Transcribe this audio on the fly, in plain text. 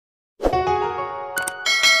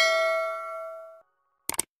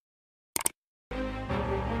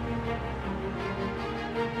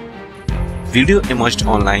Video emerged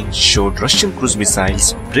online showed Russian cruise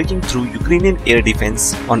missiles breaking through Ukrainian air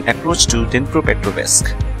defense on approach to Dnepropetrovsk.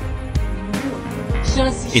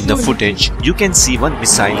 In the footage, you can see one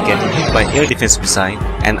missile getting hit by air defense missile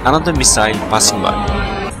and another missile passing by.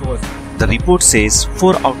 The report says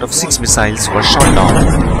 4 out of 6 missiles were shot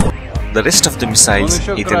down. The rest of the missiles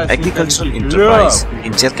hit an agricultural enterprise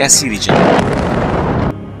in Caspian Sea region.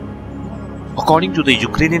 According to the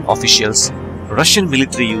Ukrainian officials, Russian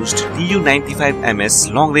military used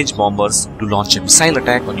Tu-95MS long-range bombers to launch a missile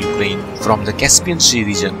attack on Ukraine from the Caspian Sea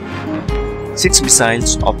region. 6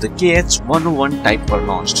 missiles of the KH-101 type were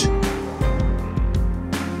launched.